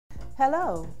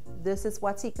Hello, this is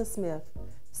Watika Smith,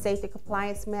 Safety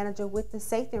Compliance Manager with the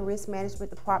Safety and Risk Management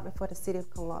Department for the City of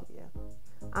Columbia.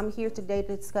 I'm here today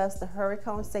to discuss the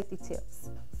hurricane safety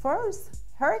tips. First,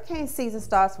 hurricane season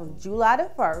starts from July the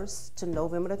 1st to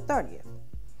November the 30th.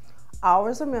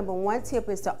 Always remember, one tip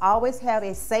is to always have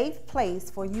a safe place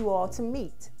for you all to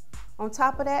meet. On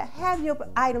top of that, have your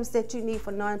items that you need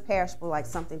for non-perishable, like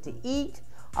something to eat.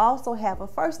 Also have a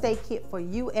first aid kit for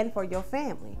you and for your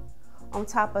family. On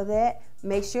top of that,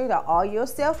 make sure that all your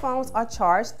cell phones are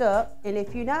charged up, and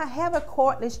if you not, have a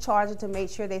cordless charger to make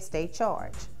sure they stay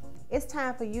charged. It's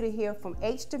time for you to hear from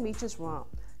H. Demetrius Rump,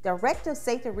 Director of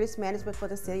Safety and Risk Management for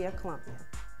the City of Columbia.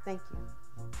 Thank you.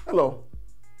 Hello,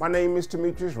 my name is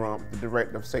Demetrius Rump, the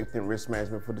Director of Safety and Risk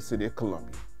Management for the City of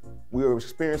Columbia. We are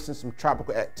experiencing some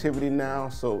tropical activity now,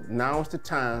 so now is the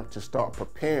time to start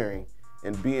preparing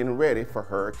and being ready for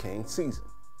hurricane season.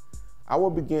 I will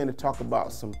begin to talk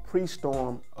about some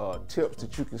pre-storm tips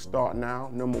that you can start now.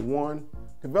 Number one,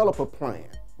 develop a plan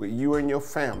with you and your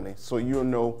family so you'll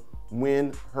know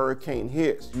when hurricane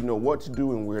hits, you know what to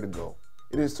do and where to go.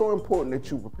 It is so important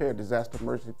that you prepare a disaster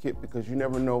emergency kit because you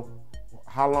never know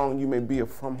how long you may be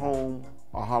from home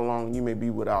or how long you may be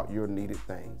without your needed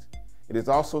things. It is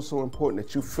also so important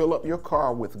that you fill up your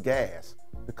car with gas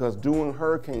because during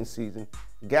hurricane season,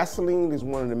 gasoline is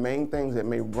one of the main things that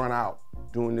may run out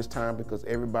during this time because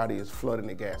everybody is flooding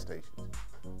the gas stations.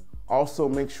 Also,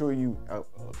 make sure you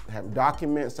have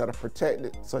documents that are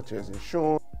protected, such as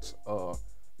insurance, your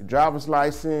driver's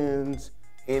license,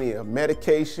 any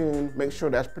medication, make sure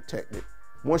that's protected.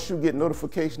 Once you get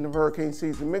notification of hurricane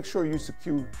season, make sure you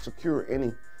secure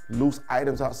any loose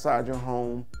items outside your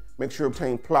home. Make sure you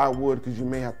obtain plywood because you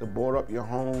may have to board up your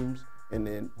homes. And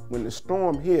then when the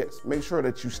storm hits, make sure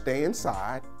that you stay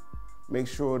inside. Make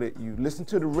sure that you listen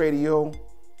to the radio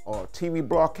or TV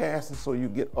broadcasting so you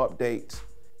get updates.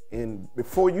 And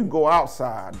before you go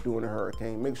outside during a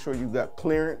hurricane, make sure you got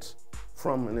clearance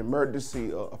from an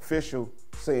emergency official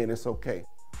saying it's okay.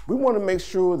 We want to make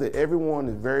sure that everyone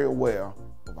is very aware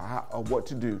of what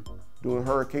to do during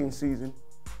hurricane season.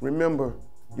 Remember,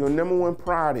 your number one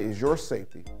priority is your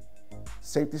safety.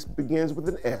 Safety begins with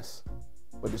an S,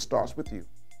 but it starts with you.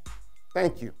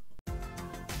 Thank you.